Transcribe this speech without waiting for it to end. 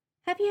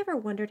Have you ever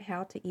wondered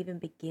how to even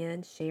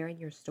begin sharing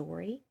your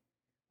story?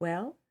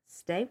 Well,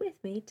 stay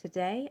with me.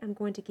 Today, I'm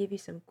going to give you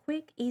some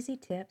quick, easy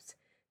tips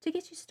to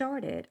get you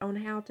started on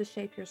how to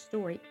shape your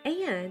story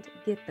and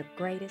get the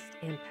greatest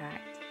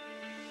impact.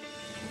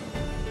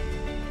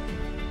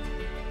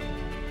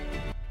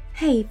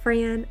 Hey,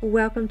 friend,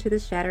 welcome to the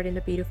Shattered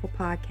into Beautiful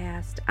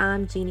podcast.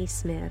 I'm Jeannie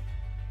Smith.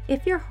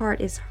 If your heart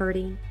is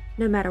hurting,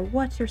 no matter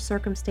what your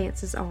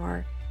circumstances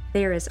are,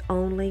 there is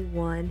only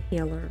one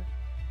healer.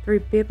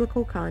 Through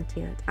biblical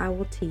content, I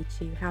will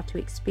teach you how to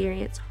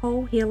experience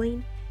whole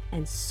healing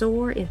and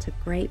soar into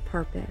great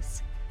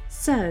purpose.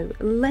 So,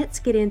 let's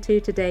get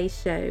into today's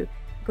show.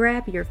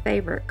 Grab your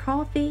favorite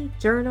coffee,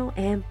 journal,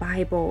 and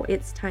Bible.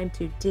 It's time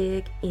to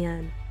dig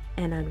in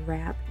and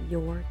unwrap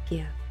your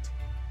gift.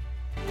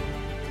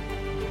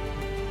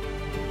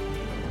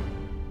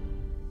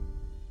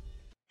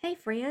 Hey,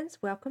 friends,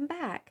 welcome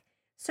back.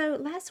 So,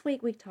 last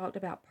week we talked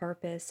about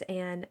purpose,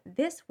 and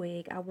this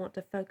week I want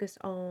to focus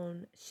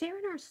on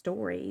sharing our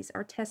stories,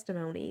 our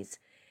testimonies,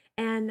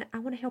 and I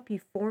want to help you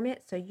form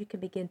it so you can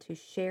begin to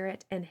share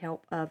it and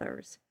help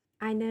others.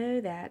 I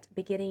know that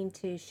beginning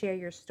to share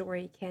your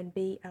story can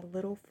be a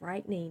little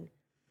frightening,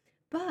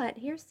 but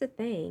here's the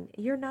thing,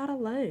 you're not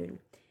alone.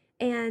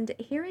 And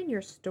hearing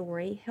your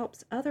story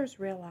helps others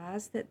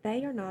realize that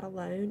they are not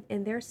alone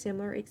in their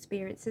similar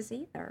experiences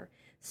either.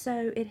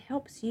 So it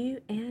helps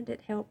you and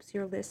it helps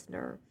your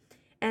listener.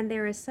 And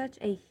there is such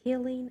a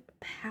healing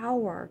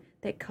power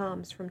that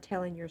comes from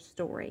telling your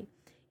story.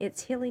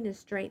 It's healing and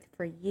strength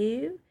for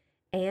you,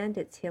 and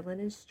it's healing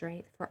and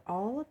strength for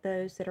all of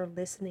those that are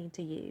listening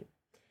to you.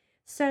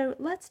 So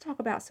let's talk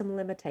about some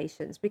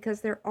limitations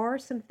because there are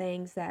some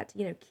things that,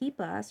 keep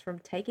us from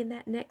taking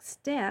that next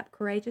step,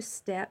 courageous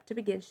step to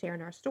begin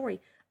sharing our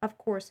story. Of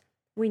course,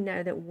 we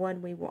know that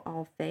one we will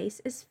all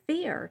face is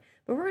fear,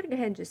 but we're going to go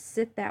ahead and just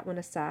sit that one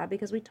aside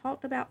because we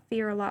talked about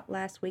fear a lot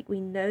last week. We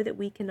know that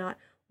we cannot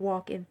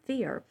walk in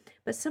fear,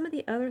 but some of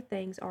the other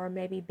things are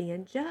maybe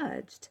being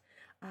judged.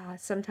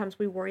 Sometimes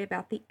we worry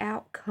about the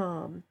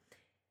outcome.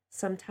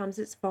 Sometimes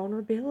it's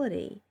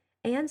vulnerability,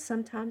 and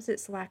sometimes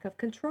it's lack of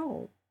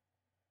control.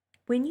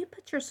 When you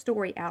put your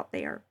story out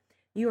there,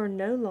 you are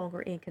no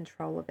longer in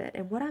control of it.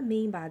 And what I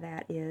mean by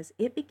that is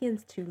it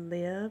begins to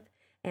live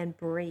and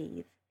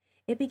breathe.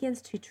 It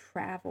begins to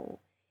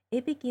travel.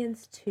 It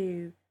begins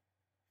to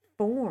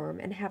form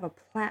and have a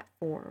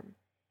platform.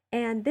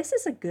 And this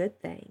is a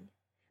good thing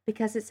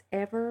because it's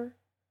ever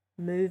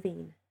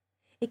moving.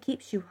 It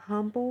keeps you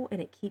humble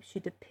and it keeps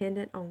you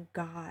dependent on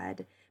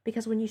God.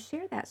 Because when you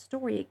share that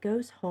story, it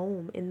goes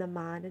home in the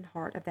mind and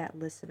heart of that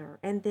listener,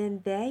 and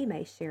then they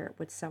may share it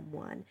with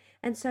someone.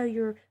 And so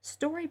your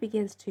story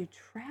begins to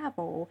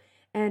travel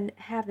and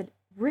have a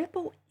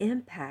ripple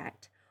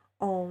impact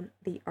on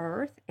the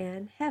earth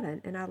and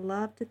heaven. And I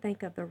love to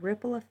think of the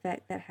ripple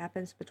effect that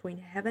happens between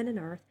heaven and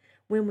earth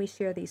when we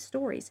share these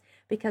stories.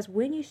 Because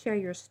when you share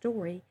your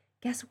story,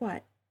 guess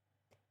what?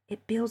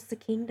 It builds the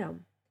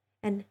kingdom.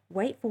 And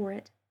wait for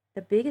it.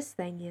 The biggest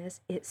thing is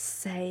it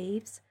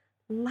saves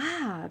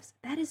lives.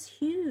 That is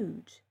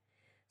huge.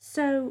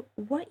 So,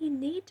 what you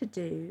need to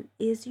do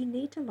is you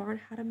need to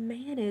learn how to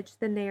manage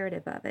the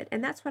narrative of it.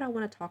 And that's what I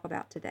want to talk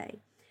about today.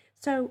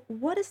 So,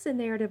 what does the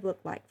narrative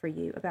look like for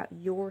you about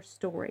your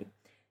story?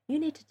 You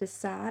need to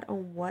decide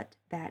on what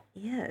that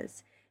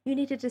is. You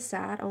need to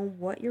decide on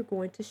what you're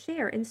going to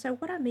share. And so,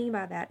 what I mean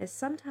by that is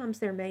sometimes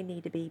there may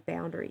need to be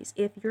boundaries.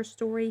 If your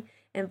story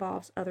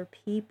involves other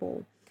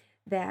people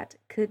that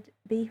could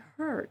be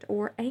hurt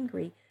or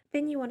angry,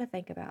 then you want to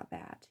think about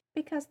that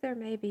because there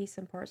may be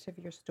some parts of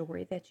your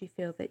story that you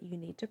feel that you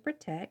need to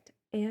protect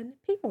and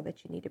people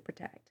that you need to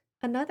protect.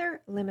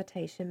 Another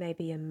limitation may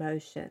be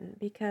emotion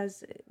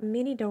because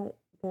many don't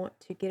want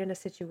to get in a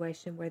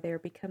situation where they're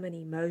becoming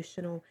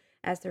emotional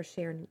as they're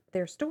sharing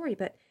their story,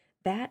 but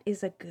that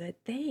is a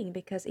good thing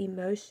because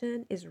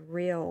emotion is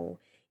real.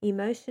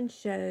 Emotion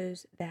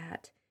shows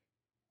that,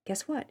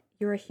 guess what?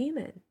 You're a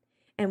human.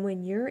 And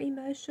when you're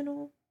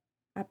emotional,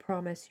 I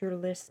promise your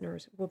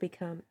listeners will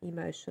become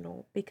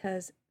emotional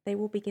because they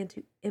will begin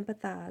to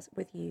empathize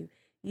with you.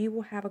 You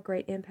will have a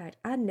great impact.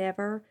 I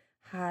never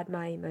hide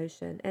my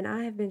emotion, and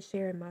I have been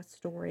sharing my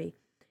story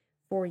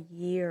for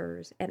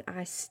years, and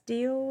I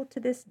still to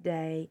this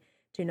day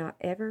do not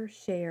ever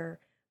share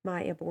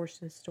my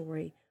abortion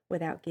story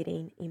without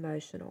getting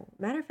emotional.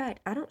 Matter of fact,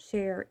 I don't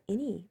share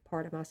any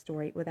part of my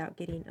story without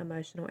getting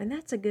emotional, and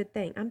that's a good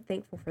thing. I'm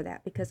thankful for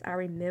that because I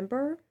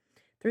remember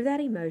through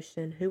that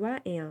emotion who I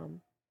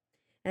am,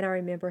 and I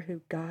remember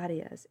who God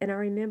is. And I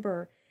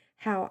remember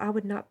how I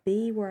would not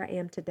be where I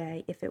am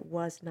today if it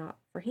was not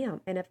for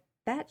Him. And if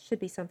that should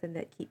be something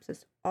that keeps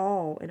us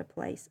all in a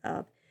place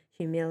of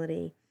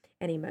humility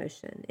and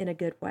emotion in a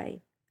good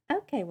way.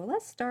 Okay, well,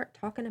 let's start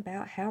talking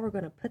about how we're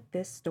going to put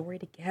this story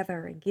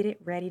together and get it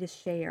ready to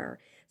share.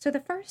 So, the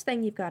first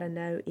thing you've got to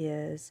know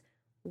is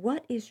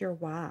what is your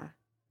why?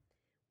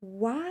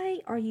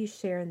 Why are you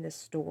sharing this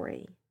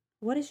story?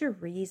 What is your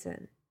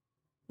reason?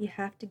 You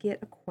have to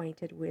get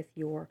acquainted with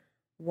your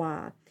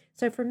why.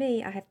 So for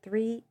me, I have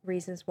three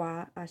reasons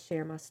why I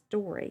share my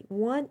story.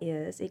 One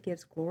is it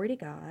gives glory to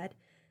God.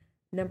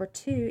 Number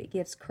two, it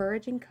gives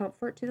courage and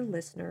comfort to the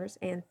listeners.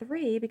 And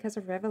three, because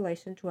of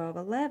Revelation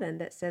 12:11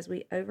 that says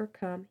we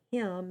overcome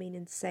him,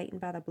 meaning Satan,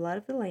 by the blood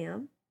of the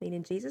Lamb,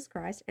 meaning Jesus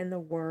Christ, and the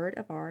word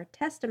of our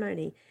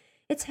testimony.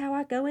 It's how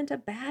I go into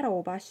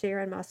battle by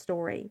sharing my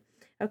story.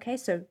 Okay,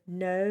 so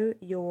know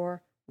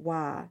your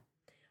why.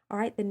 All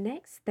right, the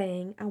next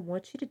thing I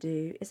want you to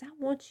do is I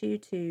want you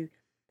to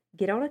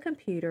get on a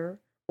computer,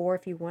 or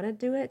if you want to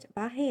do it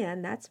by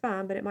hand, that's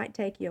fine, but it might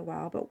take you a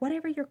while. But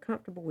whatever you're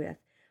comfortable with,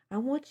 I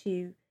want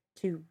you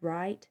to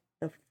write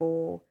the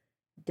full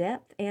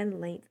depth and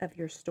length of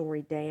your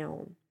story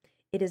down.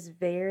 It is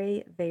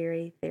very,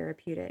 very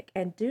therapeutic.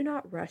 And do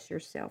not rush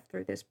yourself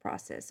through this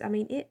process. I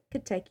mean, it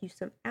could take you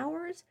some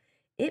hours,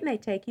 it may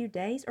take you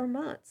days or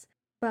months.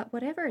 But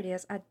whatever it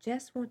is, I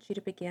just want you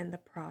to begin the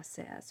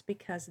process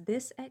because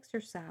this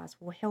exercise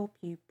will help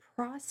you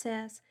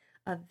process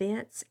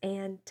events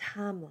and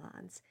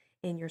timelines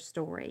in your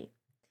story.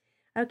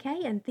 Okay,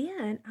 and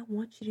then I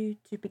want you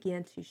to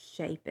begin to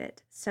shape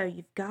it. So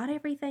you've got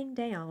everything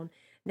down.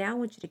 Now I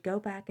want you to go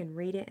back and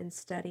read it and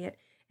study it.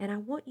 And I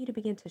want you to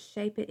begin to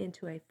shape it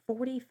into a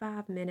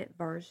 45-minute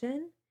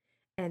version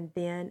and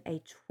then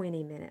a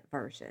 20-minute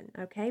version.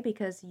 Okay,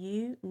 because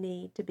you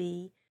need to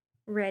be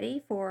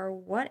ready for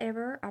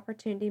whatever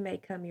opportunity may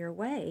come your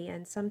way.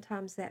 And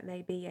sometimes that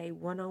may be a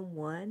one on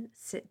one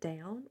sit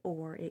down,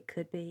 or it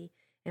could be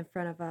in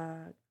front of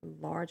a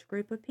large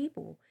group of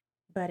people.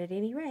 But at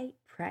any rate,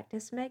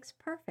 practice makes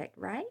perfect,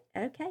 right?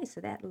 Okay, so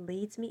that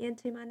leads me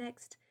into my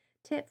next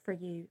tip for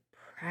you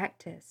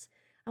practice.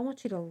 I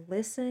want you to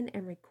listen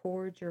and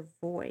record your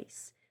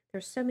voice.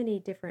 There's so many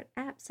different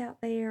apps out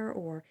there,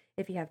 or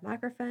if you have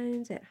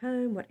microphones at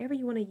home, whatever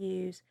you want to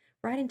use,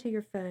 write into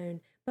your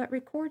phone, but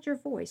record your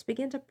voice.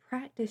 Begin to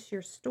practice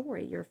your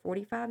story, your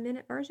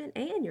 45-minute version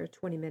and your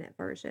 20-minute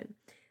version.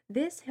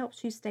 This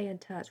helps you stay in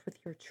touch with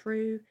your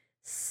true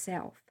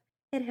self.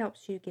 It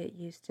helps you get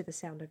used to the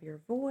sound of your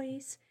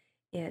voice.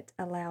 It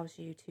allows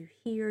you to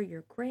hear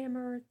your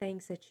grammar,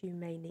 things that you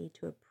may need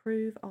to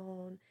improve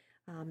on.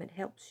 It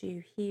helps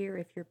you hear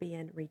if you're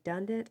being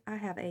redundant. I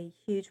have a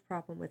huge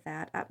problem with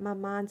that. My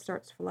mind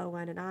starts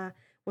flowing and I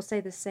will say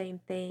the same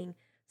thing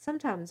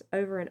sometimes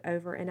over and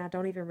over, and I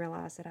don't even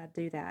realize that I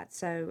do that.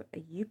 So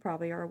you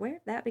probably are aware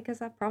of that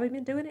because I've probably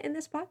been doing it in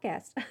this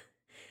podcast.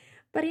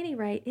 But at any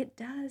rate, it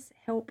does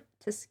help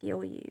to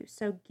skill you.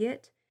 So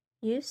get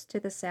used to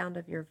the sound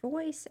of your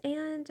voice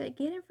and get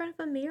in front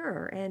of a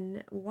mirror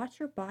and watch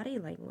your body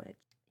language.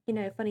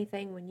 Funny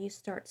thing, when you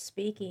start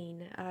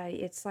speaking,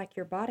 it's like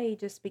your body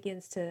just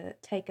begins to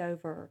take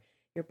over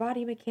your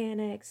body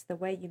mechanics, the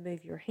way you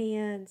move your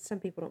hands. Some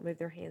people don't move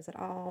their hands at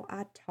all.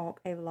 I talk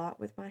a lot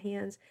with my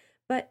hands,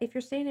 but if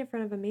you're standing in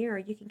front of a mirror,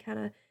 you can kind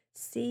of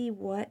see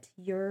what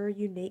your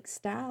unique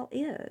style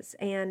is,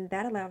 and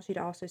that allows you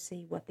to also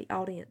see what the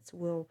audience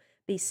will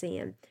be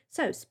seeing.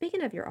 So,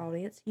 speaking of your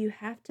audience, you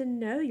have to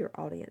know your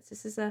audience.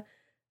 This is a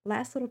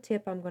last little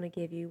tip I'm going to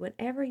give you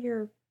whenever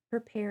you're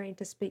preparing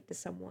to speak to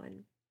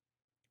someone,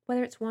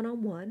 whether it's one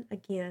on one,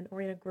 again,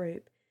 or in a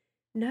group.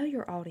 Know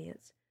your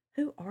audience.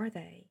 Who are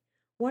they?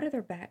 What are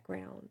their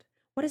background?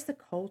 What is the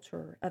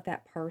culture of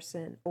that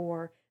person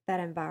or that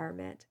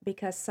environment?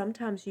 Because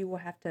sometimes you will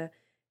have to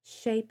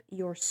shape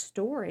your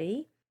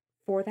story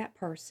for that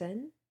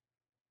person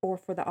or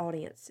for the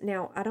audience.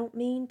 Now, I don't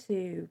mean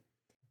to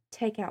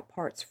take out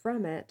parts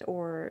from it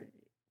or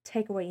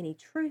take away any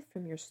truth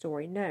from your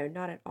story. No,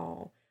 not at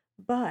all.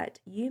 But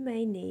you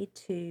may need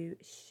to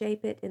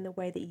shape it in the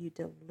way that you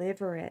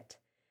deliver it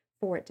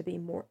for it to be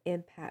more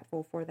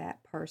impactful for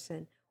that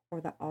person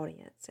or the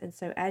audience. And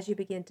so as you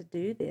begin to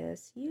do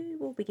this, you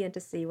will begin to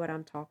see what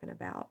I'm talking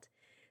about.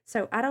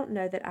 So I don't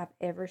know that I've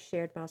ever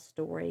shared my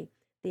story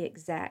the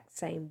exact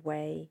same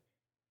way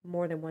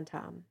more than one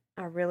time.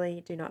 I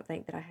really do not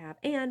think that I have.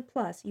 And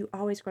plus, you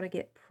always going to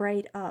get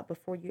prayed up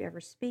before you ever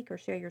speak or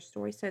share your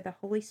story. So the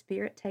Holy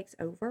Spirit takes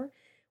over.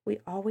 We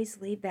always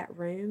leave that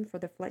room for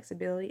the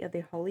flexibility of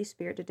the Holy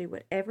Spirit to do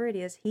whatever it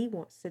is He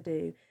wants to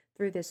do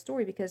through this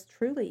story because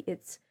truly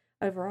it's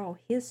overall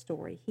His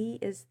story. He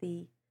is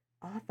the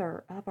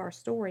author of our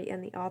story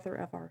and the author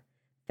of our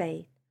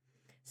faith.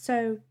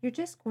 So you're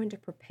just going to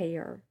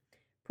prepare,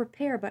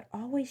 but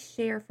always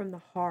share from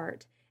the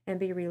heart and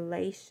be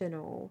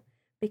relational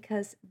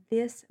because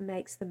this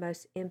makes the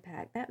most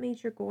impact. That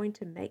means you're going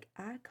to make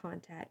eye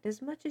contact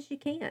as much as you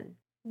can.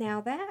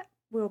 Now, that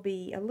will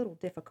be a little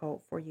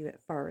difficult for you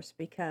at first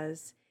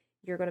because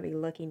you're going to be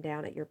looking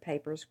down at your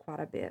papers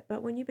quite a bit.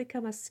 But when you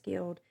become a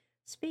skilled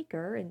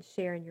speaker and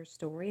sharing your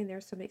story, and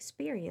there's some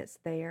experience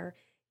there,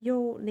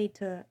 you'll need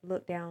to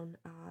look down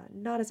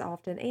not as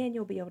often, and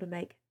you'll be able to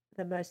make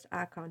the most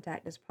eye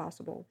contact as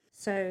possible.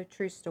 So,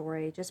 true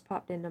story just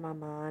popped into my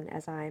mind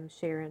as I'm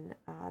sharing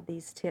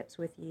these tips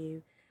with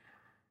you.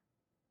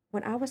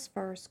 When I was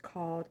first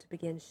called to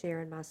begin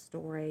sharing my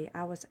story,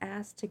 I was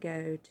asked to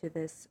go to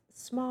this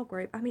small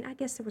group. I mean, I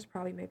guess there was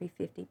probably maybe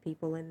 50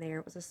 people in there.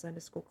 It was a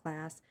Sunday school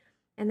class,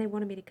 and they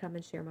wanted me to come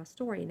and share my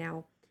story.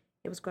 Now,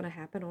 It was going to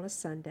happen on a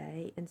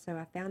Sunday. And so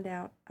I found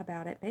out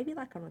about it maybe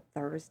like on a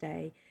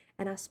Thursday.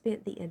 And I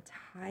spent the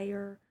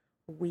entire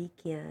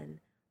weekend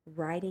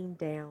writing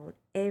down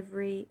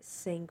every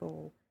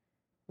single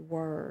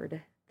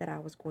word that I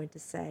was going to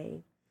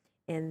say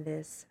in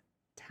this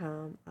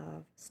time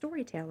of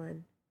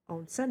storytelling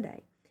on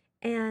Sunday.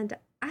 And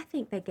I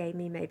think they gave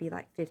me maybe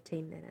like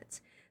 15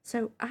 minutes.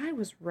 So I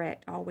was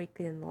wrecked all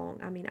weekend long.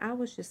 I mean, I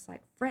was just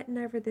like fretting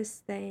over this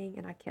thing,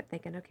 and I kept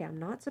thinking, okay, I'm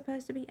not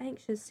supposed to be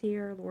anxious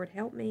here. Lord,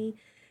 help me.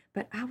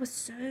 But I was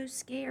so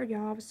scared,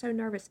 y'all. I was so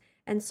nervous.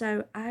 And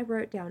so I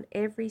wrote down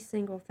every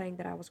single thing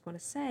that I was going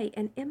to say.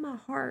 And in my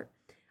heart,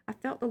 I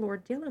felt the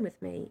Lord dealing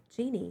with me.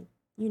 Jeannie,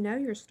 you know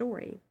your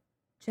story.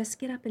 Just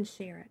get up and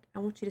share it. I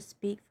want you to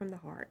speak from the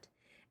heart.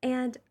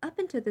 And up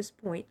until this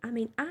point, I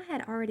mean, I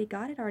had already,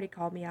 God had already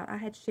called me out. I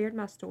had shared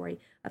my story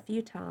a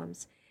few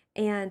times.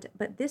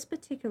 But this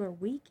particular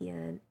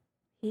weekend,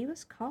 he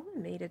was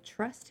calling me to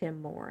trust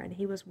him more. And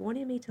he was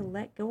wanting me to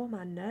let go of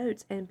my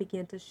notes and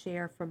begin to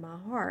share from my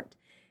heart.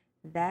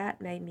 That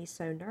made me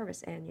so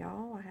nervous. And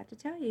y'all, I have to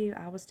tell you,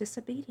 I was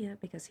disobedient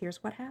because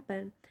here's what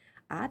happened.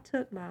 I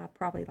took my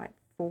probably like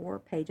 4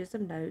 pages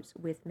of notes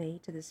with me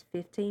to this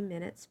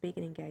 15-minute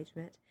speaking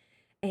engagement.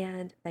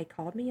 And they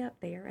called me up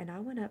there, and I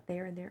went up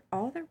there, and there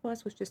all there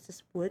was just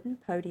this wooden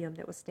podium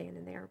that was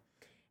standing there.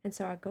 And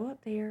so I go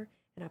up there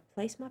and I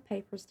place my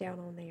papers down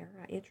on there.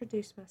 I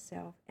introduce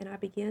myself and I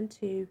begin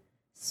to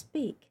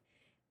speak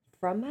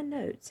from my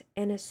notes.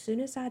 And as soon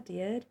as I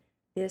did,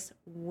 this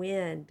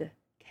wind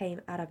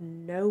came out of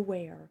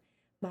nowhere.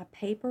 My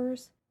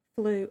papers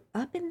flew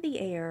up in the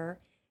air,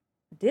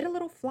 did a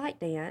little flight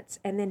dance,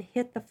 and then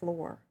hit the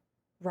floor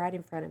right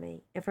in front of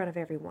me, in front of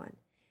everyone.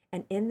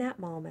 And in that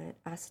moment,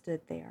 I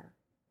stood there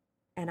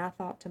and I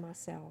thought to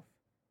myself,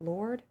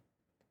 Lord,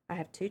 I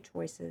have two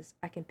choices.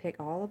 I can pick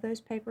all of those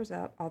papers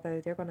up,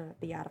 although they're going to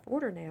be out of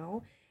order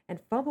now,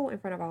 and fumble in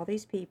front of all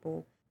these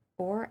people,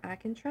 or I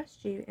can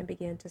trust you and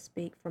begin to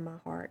speak from my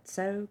heart.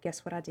 So,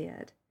 guess what I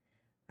did?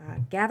 I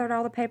gathered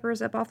all the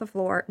papers up off the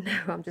floor. No,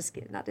 I'm just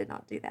kidding. I did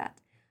not do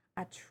that.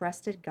 I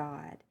trusted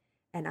God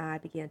and I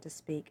began to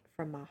speak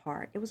from my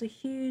heart. It was a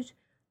huge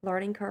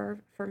learning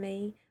curve for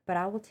me, but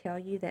I will tell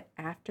you that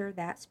after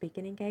that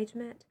speaking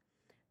engagement,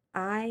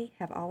 I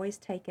have always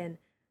taken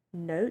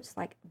notes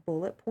like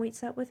bullet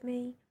points up with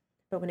me,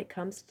 but when it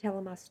comes to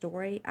telling my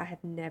story, I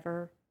have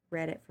never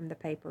read it from the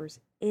papers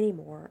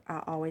anymore.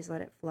 I always let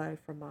it flow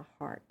from my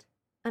heart.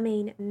 I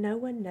mean, no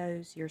one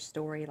knows your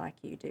story like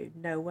you do.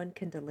 No one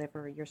can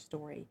deliver your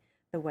story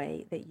the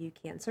way that you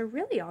can. So,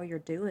 really, all you're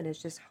doing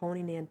is just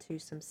honing into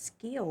some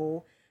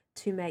skill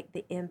to make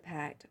the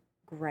impact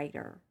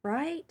greater,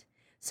 right?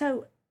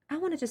 So, I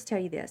want to just tell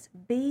you this,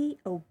 be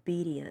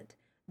obedient.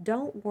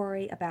 Don't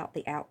worry about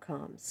the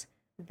outcomes.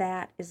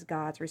 That is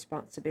God's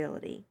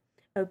responsibility.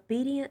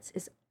 Obedience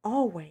is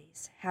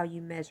always how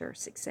you measure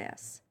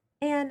success.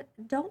 And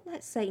don't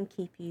let Satan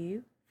keep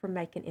you from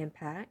making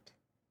impact.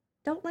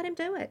 Don't let him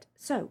do it.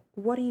 So,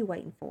 what are you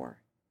waiting for?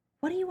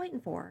 What are you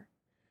waiting for?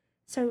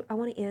 So, I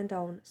want to end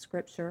on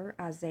scripture.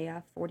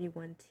 Isaiah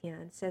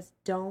 41:10 says,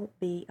 "Don't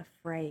be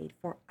afraid,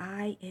 for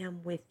I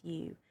am with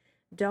you.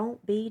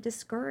 Don't be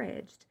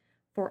discouraged,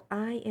 for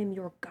I am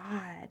your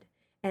God,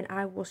 and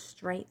I will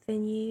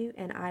strengthen you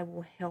and I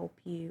will help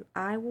you.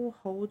 I will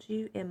hold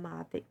you in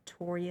my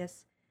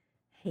victorious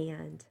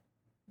hand."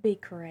 Be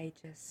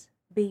courageous.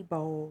 Be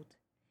bold.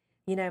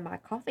 You know, my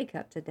coffee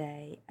cup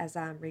today, as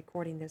I'm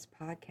recording this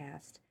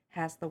podcast,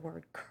 has the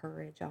word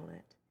courage on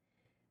it.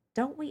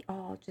 Don't we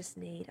all just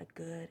need a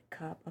good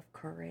cup of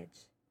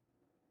courage?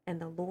 And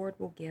the Lord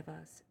will give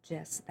us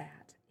just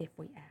that if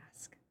we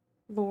ask.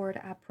 Lord,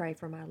 I pray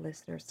for my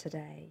listeners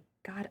today.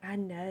 God, I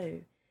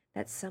know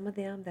that some of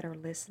them that are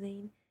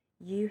listening,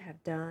 you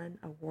have done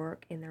a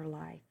work in their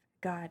life.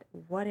 God,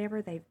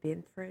 whatever they've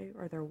been through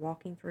or they're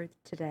walking through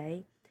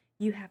today,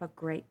 you have a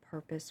great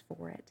purpose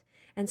for it.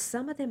 And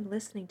some of them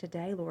listening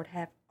today, Lord,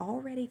 have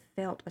already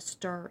felt a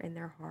stir in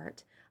their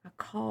heart, a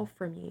call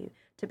from you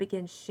to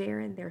begin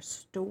sharing their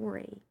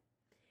story.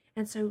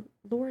 And so,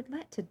 Lord,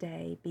 let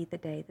today be the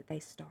day that they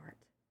start.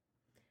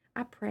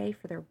 I pray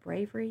for their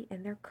bravery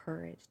and their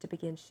courage to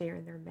begin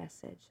sharing their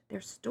message, their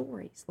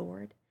stories,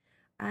 Lord.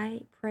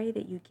 I pray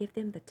that you give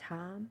them the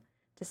time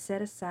to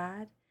set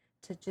aside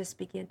to just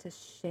begin to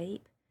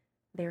shape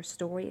their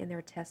story and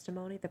their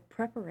testimony, the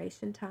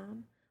preparation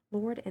time,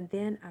 Lord. And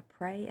then I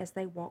pray as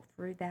they walk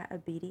through that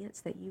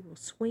obedience that you will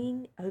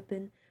swing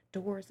open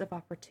doors of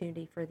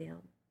opportunity for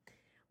them.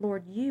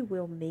 Lord, you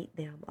will meet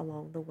them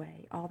along the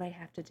way. All they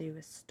have to do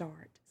is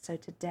start. So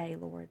today,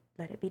 Lord,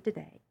 let it be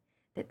today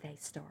that they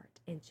start.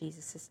 In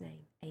Jesus'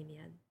 name,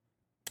 amen.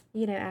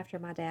 You know, after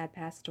my dad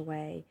passed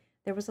away,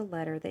 there was a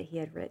letter that he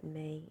had written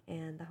me,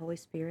 and the Holy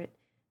Spirit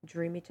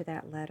drew me to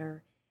that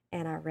letter,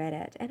 and I read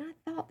it. And I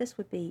thought this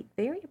would be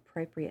very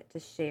appropriate to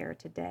share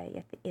today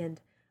at the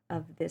end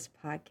of this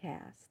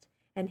podcast.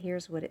 And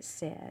here's what it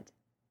said.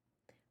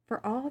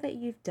 For all that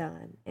you've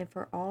done and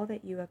for all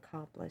that you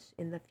accomplish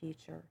in the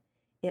future,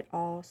 it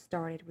all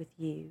started with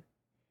you.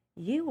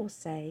 You will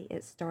say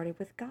it started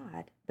with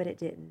God, but it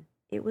didn't.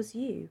 It was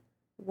you.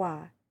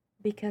 Why?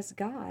 Because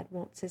God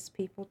wants His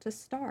people to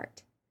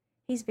start.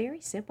 He's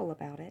very simple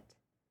about it.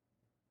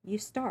 You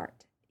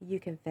start. You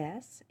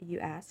confess, you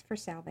ask for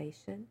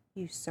salvation,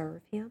 you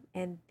serve Him,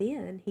 and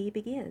then He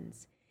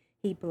begins.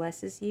 He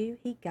blesses you,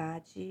 He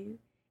guides you,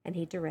 and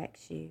He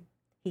directs you.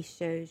 He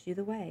shows you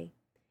the way.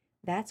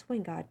 That's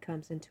when God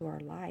comes into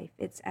our life.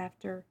 It's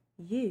after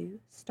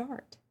you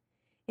start.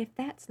 If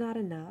that's not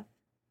enough,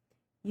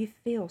 you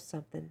feel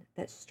something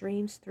that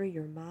streams through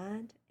your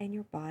mind and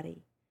your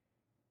body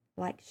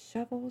like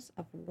shovels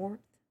of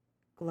warmth,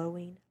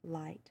 glowing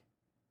light.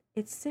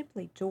 It's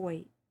simply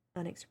joy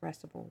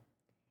unexpressible,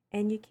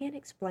 and you can't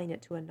explain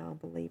it to a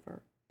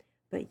non-believer.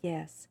 But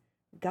yes,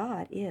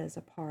 God is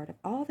a part of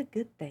all the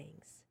good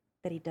things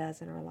that He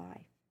does in our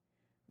life.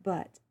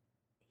 But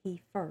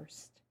He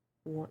first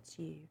wants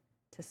you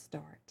to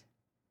start.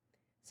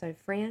 So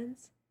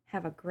friends,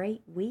 have a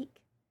great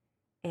week,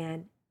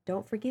 and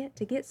don't forget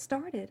to get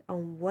started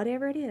on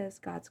whatever it is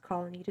God's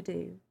calling you to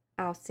do.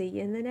 I'll see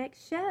you in the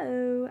next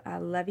show. I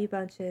love you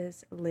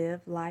bunches.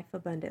 Live life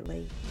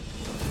abundantly.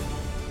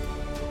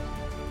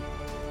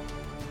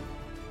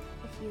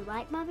 If you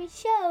like Mommy's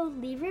show,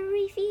 leave a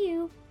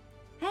review.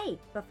 Hey,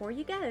 before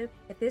you go,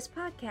 if this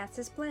podcast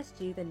has blessed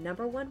you, the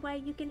number one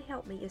way you can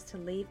help me is to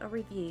leave a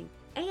review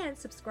and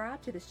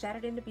subscribe to the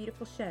Shattered into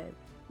Beautiful show.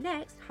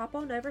 Next, hop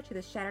on over to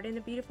the Shattered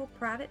into Beautiful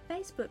private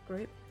Facebook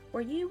group,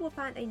 where you will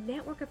find a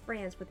network of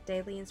friends with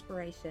daily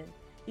inspiration.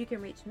 You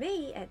can reach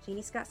me at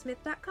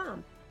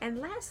JeannieScottSmith.com. And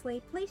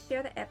lastly, please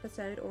share the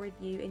episode or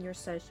review in your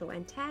social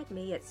and tag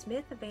me at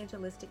Smith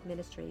Evangelistic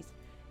Ministries.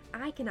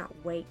 I cannot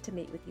wait to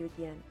meet with you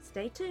again.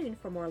 Stay tuned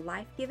for more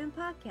life-giving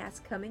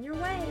podcasts coming your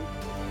way.